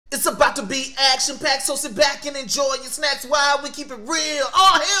It's about to be action-packed, so sit back and enjoy your snacks while we keep it real.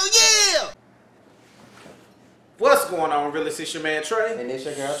 Oh, hell yeah! What's going on, really? It's your man Trey. And it's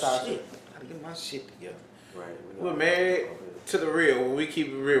your girl Tasha. Gotta get my shit together. Right. We're married to the real. When we keep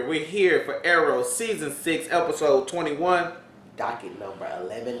it real, we're here for Arrow Season 6, Episode 21. Docket number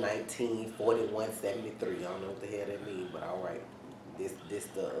 11194173. I don't know what the hell that means, but all right. This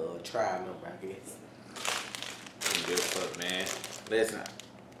the trial number, I guess. I don't give a fuck, man. Listen,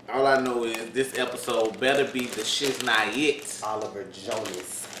 all I know is this episode better be the shit's not it. Oliver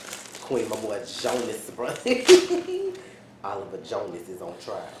Jonas. Queen, my boy Jonas, bro. Oliver Jonas is on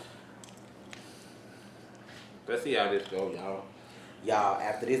trial. Let's see how this goes, y'all. Y'all,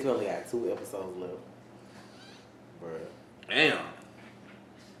 after this, we only got 2 episodes left. Bruh. Damn.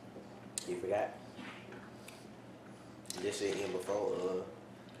 You forgot? This shit in before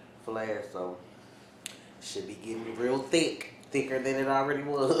Flare, so should be getting real thick. Thicker than it already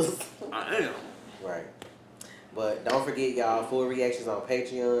was. I am. Right. But don't forget, y'all, full reactions on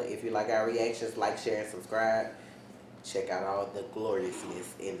Patreon. If you like our reactions, like, share, and subscribe. Check out all the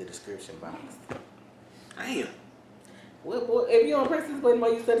gloriousness in the description box. Damn. Well, boy, if you don't press this button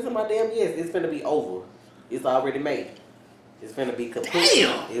while you study to my damn yes, it's finna be over. It's already made. It's finna be kaput.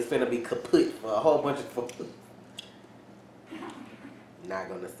 Damn. It's finna be kaput for a whole bunch of folks. Not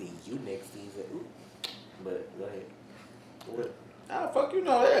gonna see you next season. Ooh. But go ahead. What? How the fuck you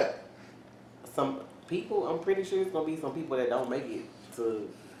know that? Some people, I'm pretty sure it's gonna be some people that don't make it to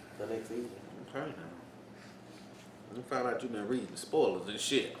the next season. Okay, now. You found out you been reading spoilers and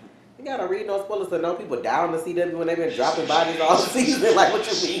shit. You gotta read those spoilers to know people die on the CW when they've been dropping bodies all season. Like, what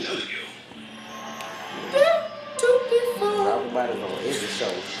you mean? Dropping bodies on every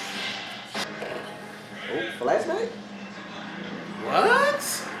show. Oh, flashback? What?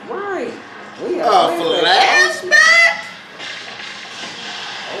 Right. We A flashback?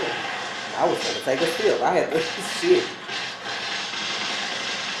 Oh, I was gonna take a sip. I had this shit.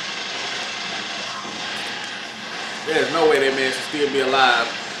 There's no way that man should still be alive.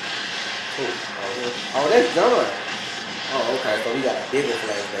 Oh, that's John. Oh, okay. So we got a bigger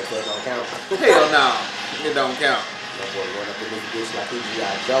flashback, so it don't count. Hell no. It don't count. That boy going up in this bitch like he's G.I.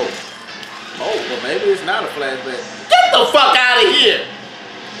 Joe. Oh, well maybe it's not a flashback. Get the fuck out of here!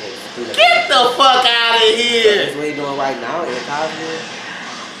 Get the fuck out of here! That's what he's doing right now in Cosby.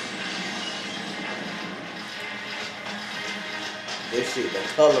 This shit, the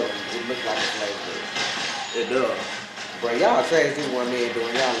coloring, it looks like a flashback. It does. Bro, y'all trash this one man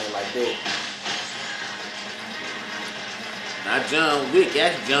doing y'all ain't like that. Not John Wick,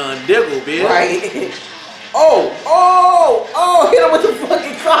 that's John Diggle, bitch. Right. Oh, hit him with the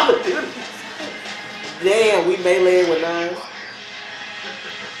fucking collar, dude. Damn, we meleeing with knives.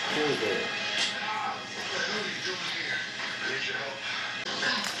 Who is that?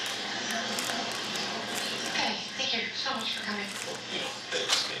 Hey, thank you so much for coming.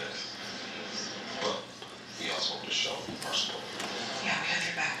 Thanks, Medina. Well, we also want to show personal. Yeah, we have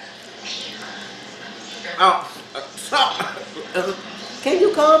your back. Can you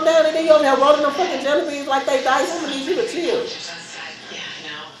calm down and then you over here rolling them fucking jelly beans like they dice? I'm gonna need you to chill. Yeah,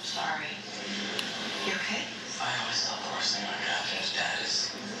 no, sorry. You okay? I always thought the worst thing I could happen to Dad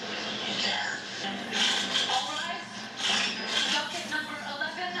is he'd get hurt. All rise. Docket number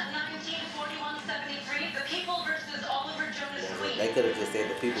 11194173. The people versus Oliver Jonas Queen. They could have just said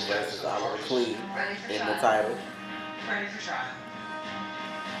the people versus Oliver Queen Ready for in trial? the title. Ready for trial.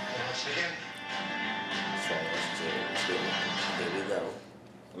 Let's begin. So let's chill. Here we go.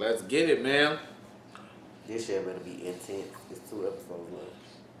 Let's get it, man. This shit better be intense. It's 2 episodes left.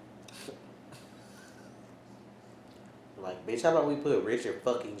 Like, bitch, how about we put Richard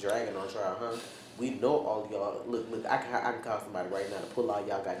fucking Dragon on trial, huh? We know all y'all. Look, I can call somebody right now to pull all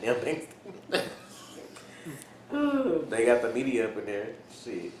y'all goddamn things. They got the media up in there.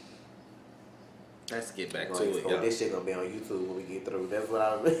 Shit. Let's get back to it, y'all. This shit gonna be on YouTube when we get through. That's what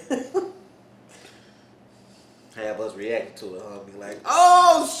I mean. Have us react to it, huh? Be like,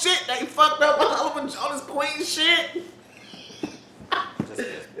 oh shit, they fucked up Oliver Jonas Queen shit.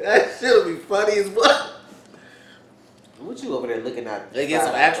 That shit'll be funny as fuck. What you over there looking at? They get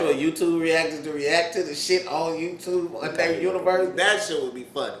some actual YouTube reactors to react to the shit on YouTube on their universe. That shit would be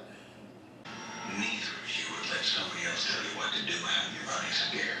funny. Neither of you would let somebody else tell you what to do behind your running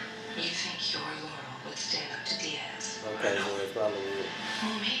scare. You think your Laurel would stand up to Diaz? Okay, so it's probably would.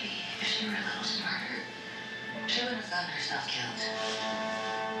 Well, maybe if she were a little smarter, she would have gotten herself killed.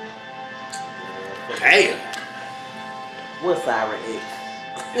 Damn. What's Siren X?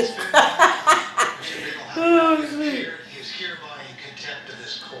 Oh, shit. He is hereby in contempt of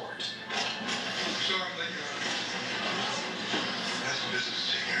this court. Sorry, but that's the business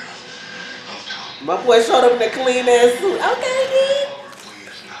to take care of. My boy showed up in a clean ass suit. Okay, then. Cloverfield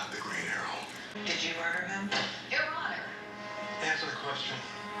is not the Green Arrow. Did you murder him? Your Honor. Answer the question.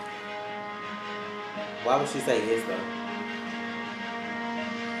 Why would she say yes though?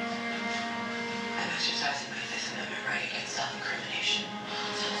 I'm exercising my Fifth Amendment right against self-incrimination.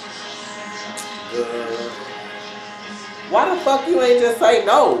 Why the fuck you ain't just say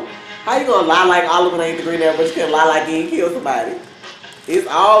no? How you gonna lie like Oliver ain't the Green Arrow, but you can't lie like you ain't killed somebody? It's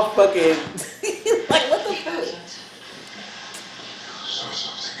all fucking like what the fuck? Saw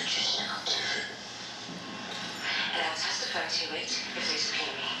something interesting on TV. And I'll testify to it if they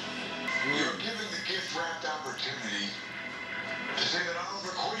subpoena me. You're given the gift-wrapped opportunity to say that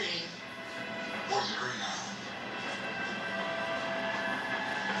Oliver Queen was the Green Arrow.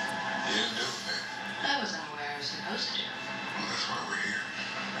 You didn't do it, babe. I wasn't aware I was supposed to. Well, that's why we're here.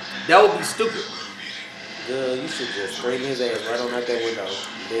 That would be stupid. This little meeting. Girl, you should just straighten his ass right on out that window.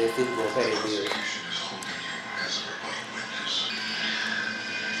 Then see who's gonna pay that bill. Prosecution is holding you as a rebuttal witness.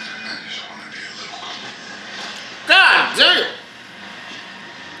 I just want to be a little clear. God damn!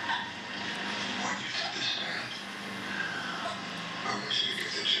 When you take the stand, I want you to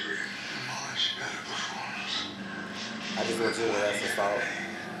give the jury a much better performance. I just want you to know that's assault. You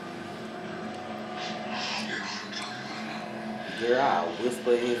know what I'm talking about now? Girl, I'll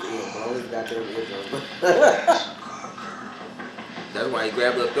whisper in his ear, blow his goddamn eardrum. That's why he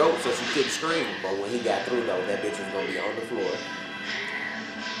grabbed up dope so she couldn't scream. But when he got through though, that bitch was gonna be on the floor.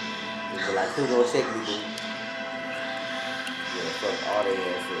 He was like, who gonna check me, dude? Yeah, fuck all they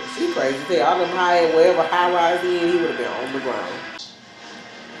asses. She crazy too. All them high, wherever high rise in, he would have been on the ground.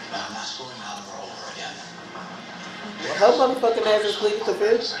 I'm not screwing Oliver over again. Well, her motherfucking ass is pleading to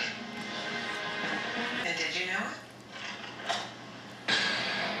fifth. And did you know it?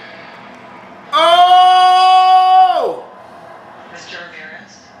 Oh! Mr.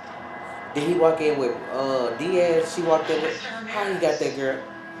 Ramirez? Did he walk in with Diaz? She walked in with. How you got that girl?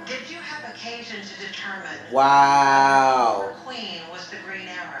 Did you have occasion to determine Wow. Queen was the Green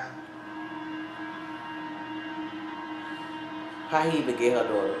Arrow? How he even get her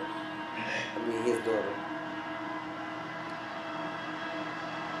daughter? I mean, his daughter.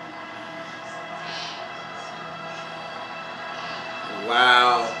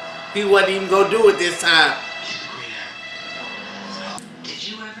 Wow. He wasn't even gonna do it this time. He's the Green Arrow. Did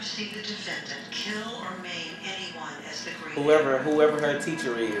you ever see the defendant kill or maim anyone as the Green Whoever her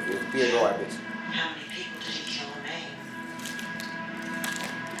teacher is pure garbage. How many people did he kill or maim?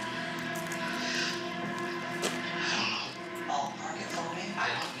 Ballpark it for me? I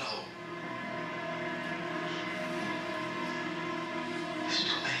don't know. There's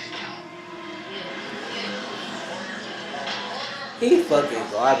too many to count. He fucking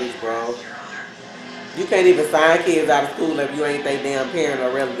garbage, bro. Your Honor. You can't even sign kids out of school if you ain't they damn parent or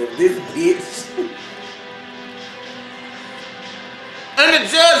relative. This bitch. And the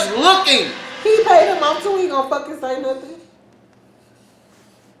judge looking. He paid him off too. He gonna fucking say nothing.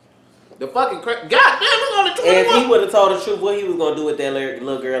 The fucking God damn, it's only If 21. he would have told the truth, what he was gonna do with that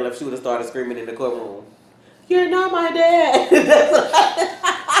little girl if she would have started screaming in the courtroom? You're not my dad.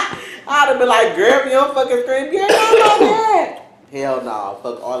 I'd have been like, girl, if you don't fucking scream, you're not my dad. Hell no,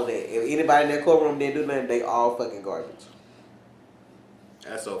 fuck all of that. If anybody in that courtroom didn't do nothing, they all fucking garbage.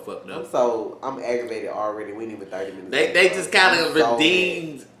 That's so fucked up. I'm aggravated already. We ain't even 30 minutes. They just kind of I'm so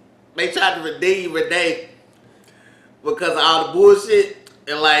redeemed. They tried to redeem Renee because of all the bullshit,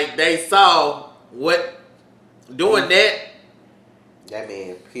 and like they saw what doing that. That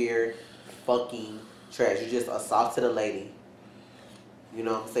man, pure fucking trash. You just assaulted a lady. You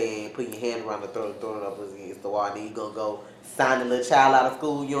know what I'm saying? Putting your hand around the throat, throwing it up against the wall, and then you gonna go sign the little child out of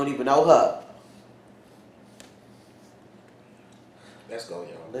school. You don't even know her. Let's go,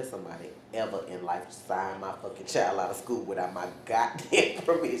 y'all. Let somebody ever in life sign my fucking child out of school without my goddamn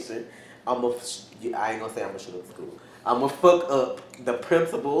permission. I ain't gonna say I'm gonna shoot up school. I'm gonna fuck up the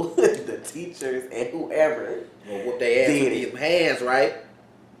principal, the teachers, and whoever. Well, whoop they ass Did with it. these hands, right?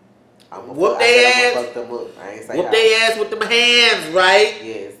 Whoop they ass. Fuck them up. I ain't say Whoop how. they ass with them hands, right?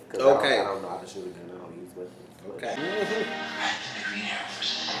 Yes. Cause Okay. I don't know how to shoot a gun. I don't use weapons. Okay. I've been the Green Arrow for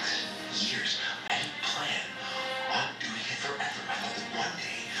 6 years. I didn't plan on doing it forever. I thought that one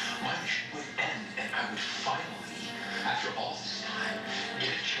day my mission would end and I would finally, after all this time,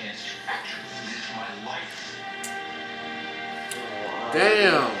 get a chance to actually live my life.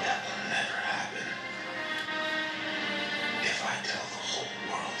 Damn. That will never happen. If I tell the whole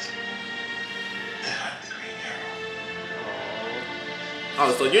world that I'm the Green Arrow.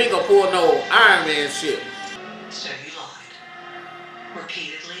 Oh, so you ain't gonna pull no Iron Man shit. So you lied.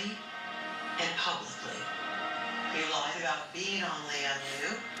 Repeatedly and publicly. You lied about being on Leon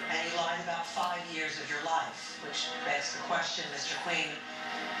New, and you lied about 5 years years of your life, which begs the question, Mr. Queen,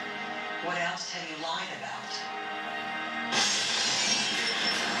 what else have you lied about?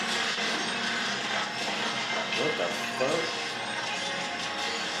 What the fuck?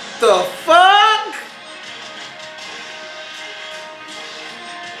 The fuck?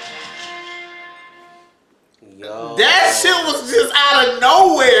 Yo. That shit was just out of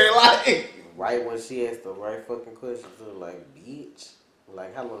nowhere. Like, right when she asked the right fucking question, so like, bitch.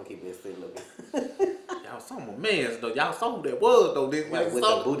 Like, how long keep been sitting up? y'all saw my mans though. Y'all saw who that was though. This Like with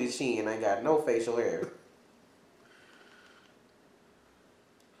the booty chin, I got no facial hair.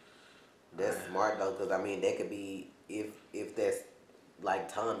 That's smart though, cause I mean that could be if that's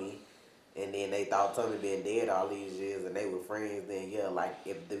like Tommy, and then they thought Tommy been dead all these years and they were friends. Then yeah, like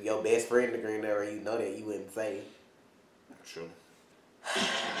if your best friend the Green Arrow, you know that you wouldn't say. True.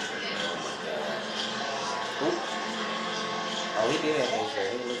 Oh, he did have facial hair.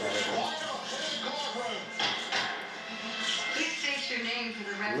 He looked like that. Please state your name for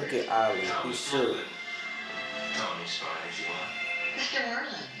the record. Look at Ollie. He shook. Tommy's fine if you want. Mr.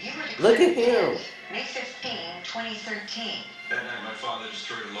 Merlin, you were Look at declared him. dead May 15, 2013. That night, my father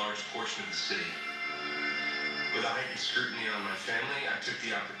destroyed a large portion of the city. With a heightened scrutiny on my family, I took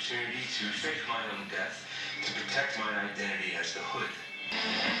the opportunity to fake my own death to protect my identity as the Hood.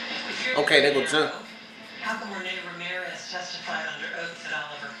 Okay, they go jump. How come Rene Ramirez testified under oath that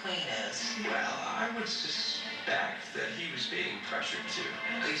Oliver Queen is? Well, I would suspect that he was being pressured to.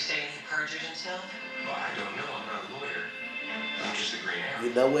 Are you saying he perjured himself? Well, I don't know. I'm not a lawyer. I'm just a Green Arrow.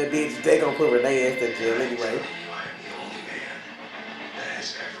 You know what, bitch? They gonna put Renee ass in jail anyway. I am the only man that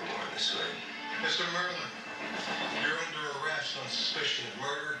has ever worn this hood. Mr. Merlin, you're under arrest on suspicion of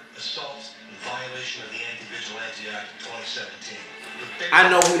murder, assault, and violation of the Anti-Vigilante Act of 2017. I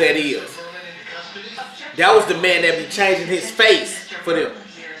know who that is. That was the man that be changing his face for them.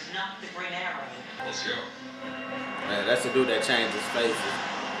 Here is not the Green Arrow. Let's go. Man, that's the dude that changed his face.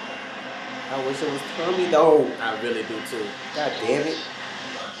 I wish it was Tommy though. I really do too. God damn it.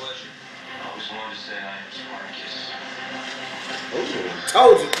 My pleasure. I always wanted to say I am Spartacus. Ooh.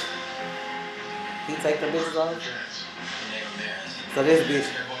 Told you. He take the bitches off? So this bitch,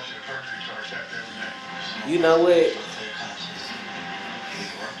 you know what?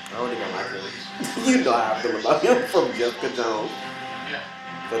 I don't even like him. You know how I feel about him from Jessica Jones.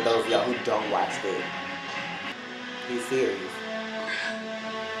 For those of y'all who don't watch that. He's serious.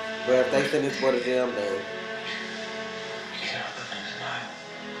 But if they send this boy to jail, I'm done.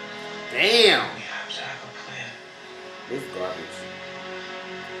 Damn. This garbage.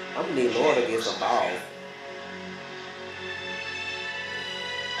 I'm gonna need Laura to get some balls.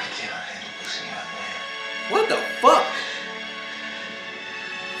 What the fuck?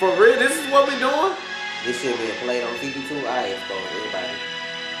 For real, this is what we doing? This shit being played on TV too. I expose everybody.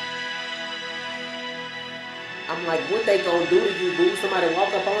 I'm like, what they gonna do to you, boo? Somebody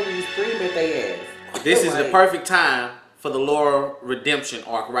walk up on you, scream at their ass. This is Like, the perfect time for the Laura redemption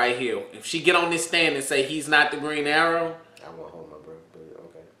arc right here. If she get on this stand and say he's not the Green Arrow, I won't hold my breath, but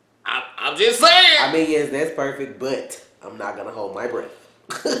okay. I'm just saying. I mean, yes, that's perfect, but I'm not gonna hold my breath.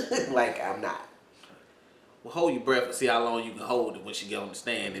 Like, I'm not. Well, hold your breath and see how long you can hold it when she get on the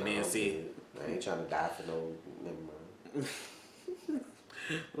stand, and then see. I ain't trying to die for no. Never mind.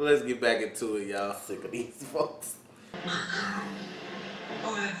 Let's get back into it, y'all. Sick of these folks.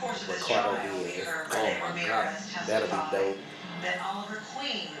 Over the course of this Ricardo trial, we Diaz. heard Oh Rene my Ramirez God, that'll be testify dope. that Oliver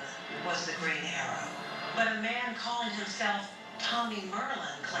Queen was the Green Arrow. But a man calling himself Tommy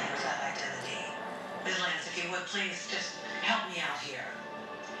Merlin claims that identity. Ms. Lance, if you would please just help me out here.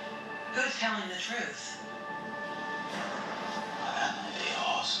 Who's telling the truth? That would be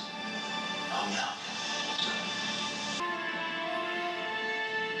awesome. I'm out.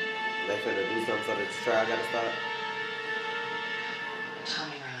 They finna do something so that this trial gotta start.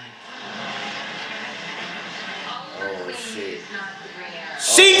 Tommy Merlin. Oh shit.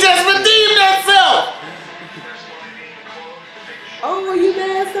 She just redeemed herself. Oh, you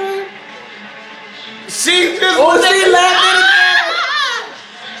mad, son? She just. Oh, she laughed at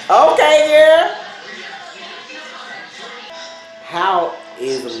it. Okay, yeah. How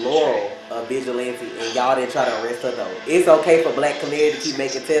is Laurel a vigilante and y'all didn't try to arrest her though? It's okay for Black community to keep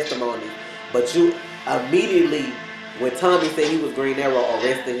making testimonies, but you immediately, when Tommy said he was Green Arrow,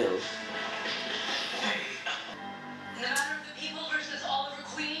 arrested him. In the matter of the people versus Oliver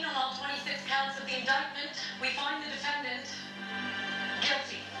Queen on all 26 counts of the indictment, we find the defendant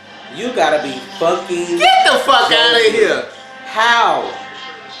guilty. You gotta be fucking. Get the fuck out of here. How?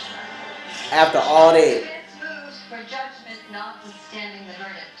 After all that. Defense moves for judgment notwithstanding the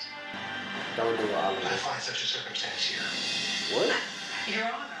verdict. Don't do all of I that. find such a circumstance here. What? Your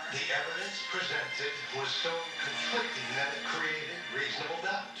Honor, The evidence presented was so conflicting that it created reasonable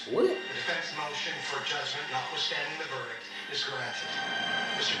doubt. What? The defense motion for judgment, notwithstanding the verdict, is granted.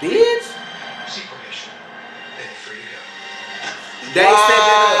 Mr. Bitch? Seek permission. Then you're free to go. They set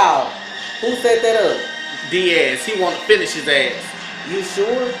that up. Who set that up? Diaz. He want to finish his ass. You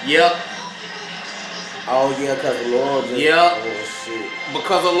sure? Yep. Oh yeah, cause Laurel just. Yep. Oh shit.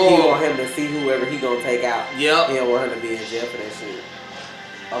 Because of He Laurel. want him to see whoever he gonna take out. Yep. He don't want him to be in jail for that shit.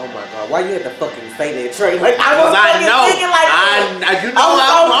 Oh my god, why you had to fucking say that, Trey? Like I was fucking thinking like that. You know I was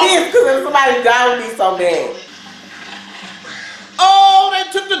so pissed because if somebody died with me so mad. Oh, they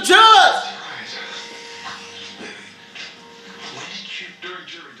took the judge. When did you, during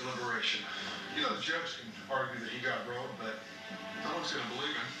jury deliberation, You know, the judge can argue that he got robbed, but no one's gonna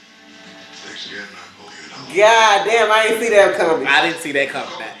believe him. thanks again, I believe it all. God damn, I ain't see that coming. I didn't see that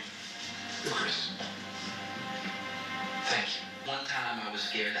coming back. Chris, thank you. One time I was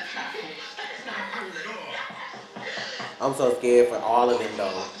scared. That's not cool. That is not cool at all. I'm so scared for all of them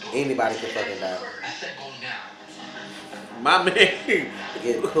though. Anybody can fucking die. I said go now. My man.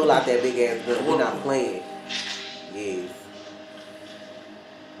 Yeah, pull out that big ass gun. We're not playing. Yes.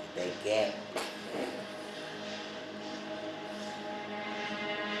 That gap.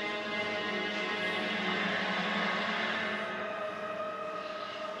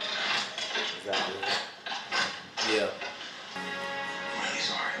 Yeah. I'm really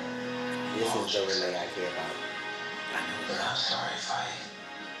sorry. This is the relay I care about. But I'm sorry if I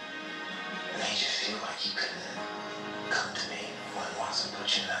made you feel like you couldn't come to me when Watson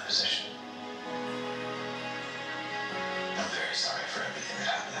put you in that position. I'm very sorry for everything that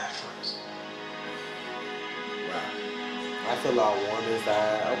happened afterwards. I feel all warm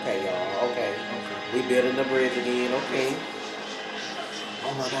inside. Okay, y'all. Okay. We building the bridge again. Okay.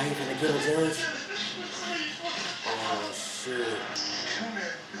 Oh my god, he finna kill a judge. Oh shit. Come in.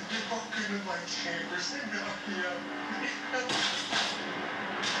 You're walking in my chambers and knock me out.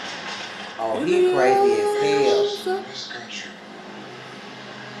 Oh, he crazy as hell. This country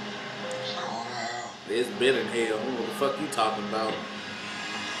is going to hell. It's been in hell. What the fuck you talking about?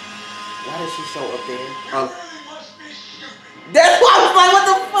 Why did she show up there? You really must be stupid. That's why I was like, what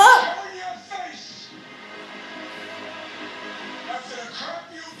the fuck? On your face. After the crap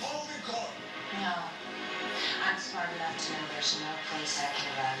you pulled in court. No. I'm smart enough to know there's no place I can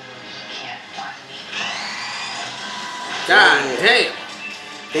run where he can't find me. God damn.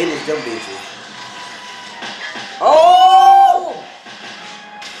 Finish them bitches. Oh!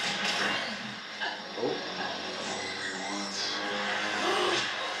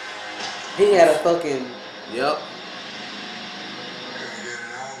 He had a fucking. Yep.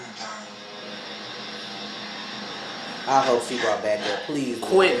 I hope she brought back up, please.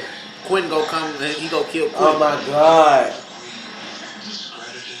 Quinn go come and he go kill Quinn. Oh my god.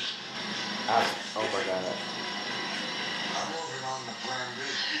 Discredited. Oh my god. I'm moving on to plan B.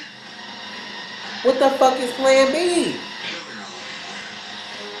 What the fuck is plan B? Killing all the people.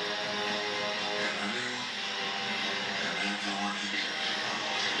 And anyone he cares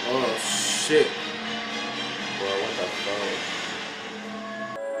about. Oh shit. Bro, what the fuck?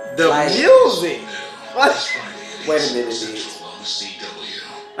 The Like- music. What? Wait a minute, bitch.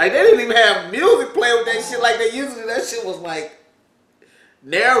 Like they didn't even have music playing with that shit like they used to. That shit was like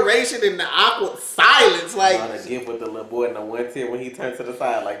narration in the awkward silence. Like I'm gonna give with the little boy in the one tear when he turned to the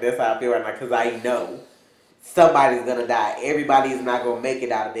side. Like that's how I feel right now, cause I know somebody's gonna die. Everybody is not gonna make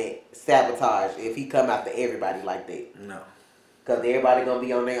it out of that sabotage if he come after everybody like that. no. Cause everybody gonna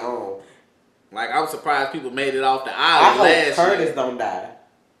be on their own. Like I'm surprised people made it off the I island hope last Curtis year. don't die.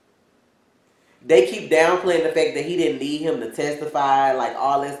 They keep downplaying the fact that he didn't need him to testify, like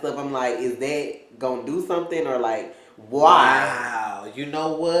all that stuff. I'm like, is that gonna do something or like why? Wow. You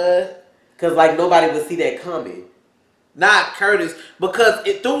know what? Cause like nobody would see that coming. Not Curtis, because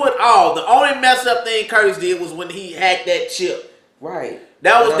it through it all, the only messed up thing Curtis did was when he hacked that chip. Right.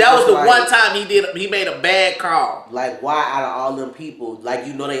 That was the like, one time he made a bad call. Like why out of all them people, like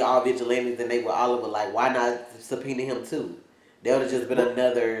you know they all vigilantes and they were all of it, like why not subpoena him too? That would have just been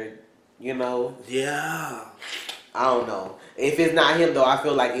another, you know. Yeah. I don't know. If it's not him though, I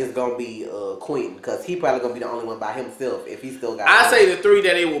feel like it's gonna be Quentin, because he probably gonna be the only one by himself if he still got. I say the three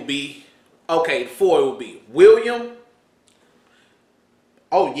that it will be. Okay, four it will be William.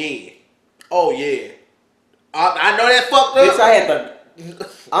 Oh yeah. Oh yeah. I know that fucked up. Bitch, I had to.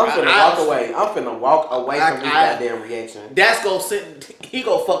 I'm finna walk away. I'm finna walk away from this goddamn reaction. That's gonna sit. He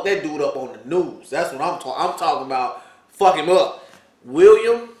gonna fuck that dude up on the news. That's what I'm talking. I'm talking about. Fuck him up.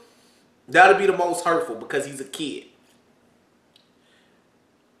 William. That'll be the most hurtful because he's a kid.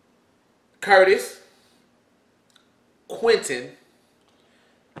 Curtis, Quentin,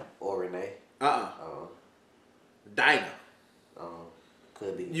 Renee? Dinah.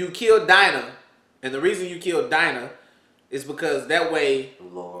 Could be. You killed Dinah, and the reason you killed Dinah is because that way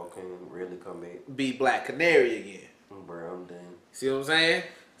Laurel can really come back. Be Black Canary again. Bro, I'm done. See what I'm saying?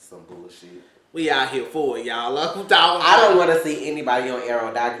 Some bullshit. We out here for it, y'all. I don't want to see anybody on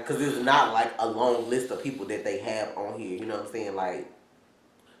Arrow Docket because it's not like a long list of people that they have on here. You know what I'm saying? Like,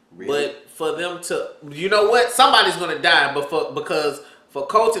 really? But for them to, you know what? Somebody's gonna die, but because for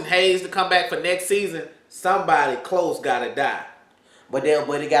Colton Hayes to come back for next season, somebody close gotta die. But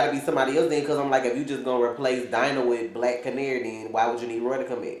it gotta be somebody else then, because I'm like, if you just gonna replace Dinah with Black Canary, then why would you need Roy to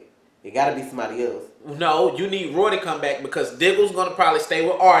come back? It gotta be somebody else. No, you need Roy to come back because Diggle's gonna probably stay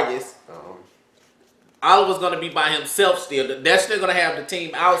with Argus. Oliver's gonna be by himself still. They're still gonna have the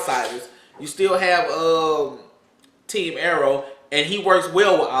team outsiders. You still have Team Arrow, and he works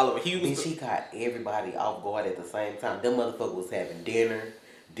well with Oliver. She got everybody off guard at the same time. Them motherfuckers was having dinner.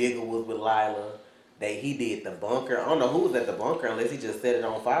 Diggle was with Lila. He did the bunker. I don't know who was at the bunker unless he just set it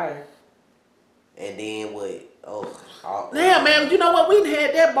on fire. And then what? Damn, man, you know what? We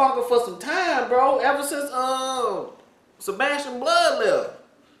had that bunker for some time, bro. Ever since Sebastian Blood left.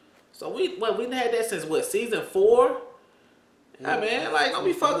 So we had that since what, season 4? Yeah, man, like, don't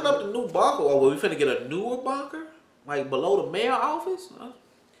be fucking up the new bunker. Or we finna get a newer bunker? Like below the mayor office?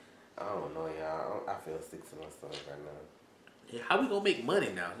 I don't know, y'all. I feel sick to myself right now. Yeah, how we gonna make money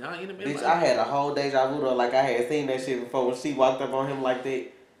now? Y'all in the middle. Bitch, I had a whole deja vu though, like I had seen that shit before when she walked up on him like that.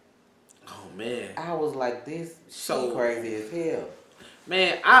 Oh man. I was like, this so crazy as hell.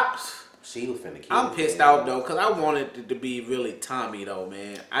 Man, she was finna kill I'm pissed off though, cause I wanted it to be really Tommy though,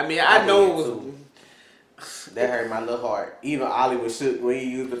 man. I mean, I know it was too. That hurt my little heart. Even Ollie was shook when he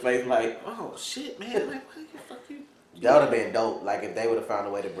used the face like, oh shit, man. Like, what the fuck you? That would have been dope. Like if they would have found a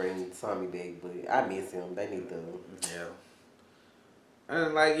way to bring Tommy back, but I miss him. They need to. Yeah.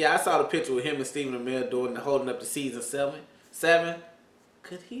 And like, yeah, I saw the picture with him and Stephen Amell holding up to season 7.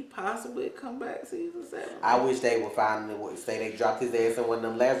 Could he possibly come back season 7? I wish they would say they dropped his ass in one of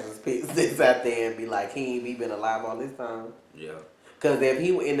them Lazarus pits that's out there and be like, he been alive all this time. Yeah. Because if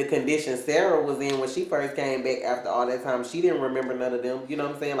he were in the condition Sarah was in when she first came back after all that time, she didn't remember none of them. You know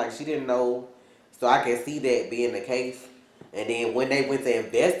what I'm saying? Like, she didn't know. So I can see that being the case. And then when they went to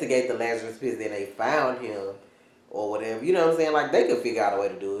investigate the Lazarus pits, then they found him or whatever. You know what I'm saying? Like, they could figure out a way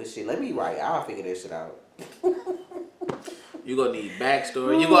to do it. Shit, let me write. I'll figure that shit out. You gonna need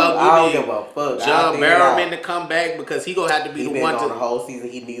backstory. I don't give a fuck. John Barrowman to come back because he gonna have to be the one to the whole season.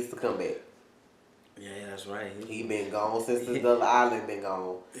 He needs to come back. Yeah, that's right. He been gone since the island been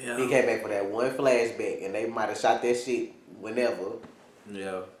gone. Yeah. He came back for that one flashback, and they might have shot that shit whenever.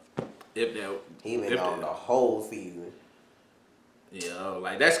 Yeah. He been gone the whole season. Yeah,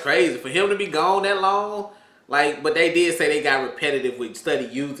 like that's crazy for him to be gone that long. Like, but they did say they got repetitive with study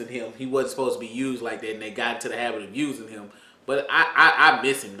using him. He wasn't supposed to be used like that, and they got into the habit of using him. But I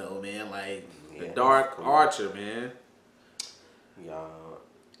miss him though, man. Like the Dark Archer, man. Y'all,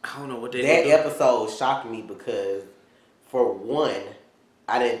 I don't know what they. That episode shocked me because, for one,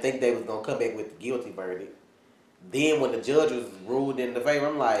 I didn't think they was gonna come back with the guilty verdict. Then when the judge was ruled in the favor,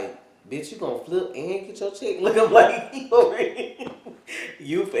 I'm like, bitch, you gonna flip and get your check? Look, I'm like,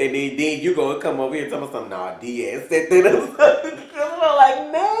 you and then you gonna come over here and tell me something. Nah, Diaz said that. I'm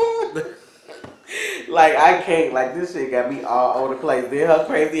like, man. Like, I can't. Like, this shit got me all over the place. Then her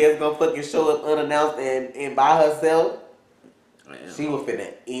crazy ass gonna fucking show up unannounced and by herself. Man. She was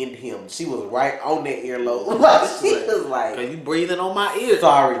finna end him. She was right on that earlobe. Like, she was like, "Are you breathing on my ear?"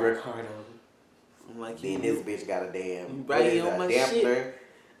 Sorry, Ricardo. I'm like, then this bitch got a damn on my dampener shit.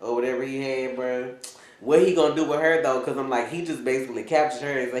 Or whatever he had, bro. What he gonna do with her though? Cause I'm like, he just basically captured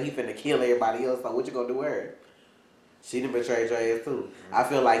her and said he finna kill everybody else. So what you gonna do with her? She done betrayed your ass too. Mm-hmm. I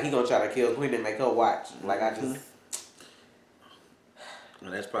feel like he gonna try to kill Queen and make her watch. Like, I just.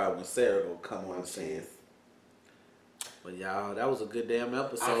 And that's probably when Sarah gonna come on scene. But y'all, that was a good damn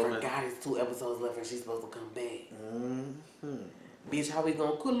episode. I forgot it's 2 episodes left and she's supposed to come back. Mm-hmm. Bitch, how we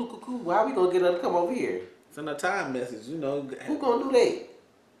gonna why we gonna get her to come over here? Send a time message, you know. Who gonna do that?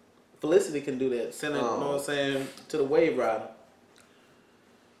 Felicity can do that. Send it, you know what I'm saying, to the wave rider.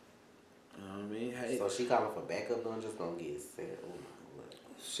 You know what I mean? Hey. So she calling for backup, though, just gonna get sent. Oh my God.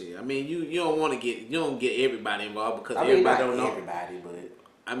 Shit, I mean, you don't want to get everybody involved because everybody don't know. Everybody, but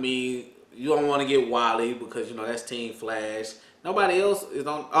I mean, you don't want to get Wally because you know that's Team Flash. Nobody else is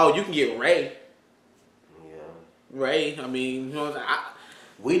on. Oh, you can get Ray. Yeah. Ray, I mean, you know,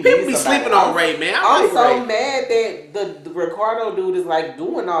 people be sleeping on Ray, man. I'm so mad that the Ricardo dude is like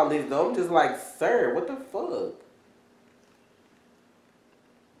doing all this though. I'm just like, sir, what the fuck?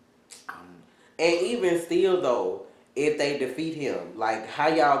 And even still though, if they defeat him. Like, how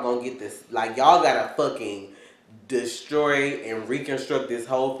y'all gonna get this? Like, y'all gotta fucking destroy and reconstruct this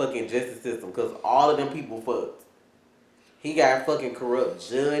whole fucking justice system because all of them people fucked. He got fucking corrupt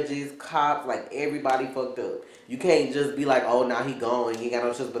judges, cops, like everybody fucked up. You can't just be like, oh, now he gone. He ain't got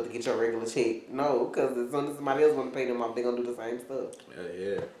no choice but to get your regular check. No, because as soon as somebody else want to pay them off, they gonna do the same stuff.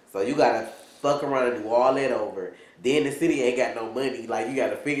 Yeah. So you gotta fuck around and do all that over. Then the city ain't got no money. Like, you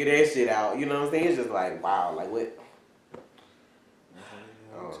gotta figure that shit out. You know what I'm saying? It's just like, wow, like what?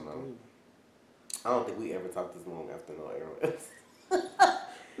 I don't know. I don't think we ever talked this long after no era.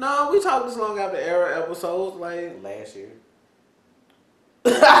 No, we talked this long after era episodes, like Last year.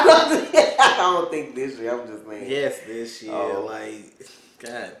 I don't think this year. I'm just saying. yes, this year, Oh. like,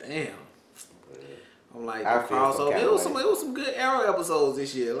 god damn. I'm like, I feel some kind it of was way. some good era episodes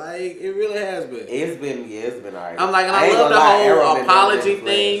this year. Like, it really has been. It's been alright. I'm like, and I ain't love gonna the lie, Arrow whole been apology better than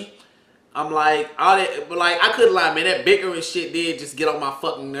thing. Flash. I'm like, all that, but like, I couldn't lie, man. That bickering shit did just get on my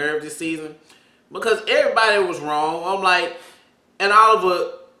fucking nerve this season because everybody was wrong. I'm like, and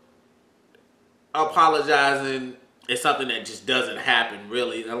Oliver apologizing is something that just doesn't happen,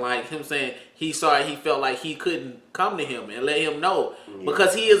 really. And like him saying he's sorry, he felt like he couldn't come to him and let him know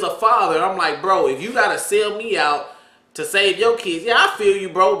because he is a father. I'm like, bro, if you gotta sell me out to save your kids, yeah, I feel you,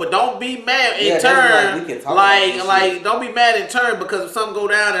 bro, but don't be mad in turn. Like, we can talk about this shit. Don't be mad in turn because if something go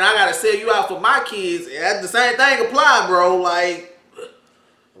down and I gotta sell you out for my kids, the same thing apply, bro. Like,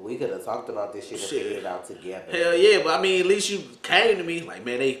 we could have talked about this shit and figured it out together. hell yeah, but I mean, at least you came to me. Like,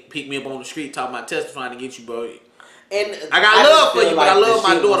 man, they picked me up on the street talking about testifying against you, bro. And I got love for you, but I love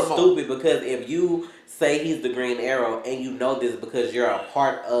my daughter more. Stupid because if you say he's the Green Arrow and you know this because you're a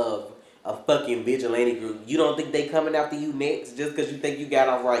part of a fucking vigilante group, you don't think they coming after you next just because you think you got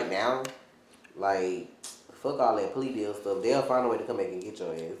off right now? Like, fuck all that plea deal stuff. They'll find a way to come back and get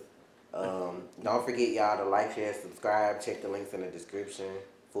your ass. Don't forget y'all to like, share, subscribe. Check the links in the description.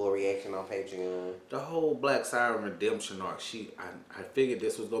 Full reaction on Patreon. The whole Black Siren redemption arc, I figured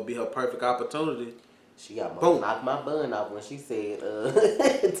this was gonna be her perfect opportunity. She got knocked my bun off when she said,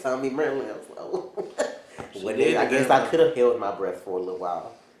 Tommy Merlin. I guess I could have held my breath for a little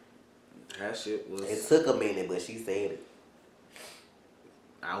while. That shit was... It took a minute, but she said it.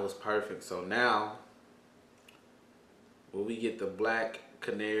 I was perfect. So now, will we get the Black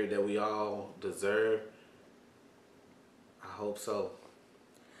Canary that we all deserve? I hope so.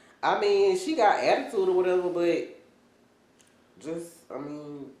 I mean, she got attitude or whatever, but just, I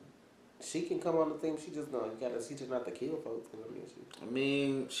mean, she can come on the team. She just not to kill folks. I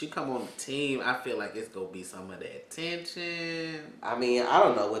mean, she come on the team. I feel like it's gonna be some of that tension. I mean, I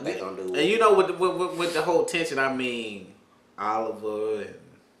don't know what they gonna do. And you know, with the whole tension, I mean, Oliver and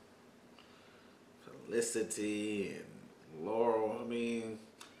Felicity and Laurel. I mean,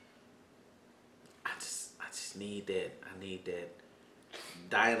 I just need that. I need that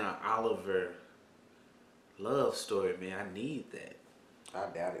Dinah Oliver love story, man. I need that. I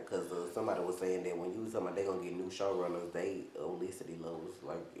doubt it, because somebody was saying that when you was talking about they gonna get new showrunners, they obesity lows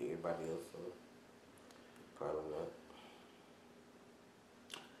like everybody else, so probably not.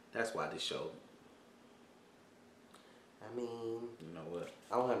 That's why this show. I mean, you know what?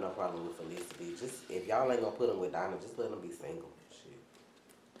 I don't have no problem with Felicity. Just if y'all ain't gonna put them with Dinah, just let them be single.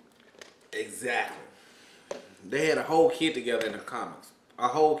 Shit. Exactly. They had a whole kid together in the comics. A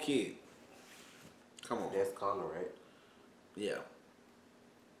whole kid. Come on. That's Connor, right? Yeah.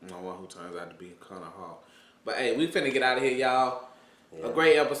 The one who turns out to be Connor Hall. But hey, we finna get out of here, y'all. Yeah. A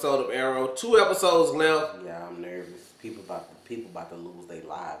great episode of Arrow. 2 episodes left. Yeah, I'm nervous. People about to lose their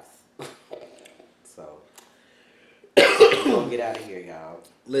lives. So we're gonna get out of here, y'all.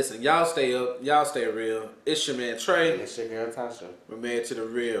 Listen, y'all stay up. Y'all stay real. It's your man Trey. And it's your girl Tasha. We're married to the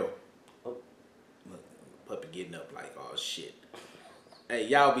real. Oh. Look, puppy getting up like, oh shit. Hey,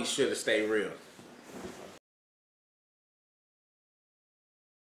 y'all be sure to stay real.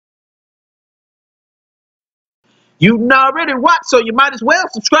 You already watched, so you might as well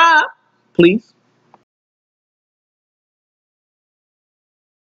subscribe, please.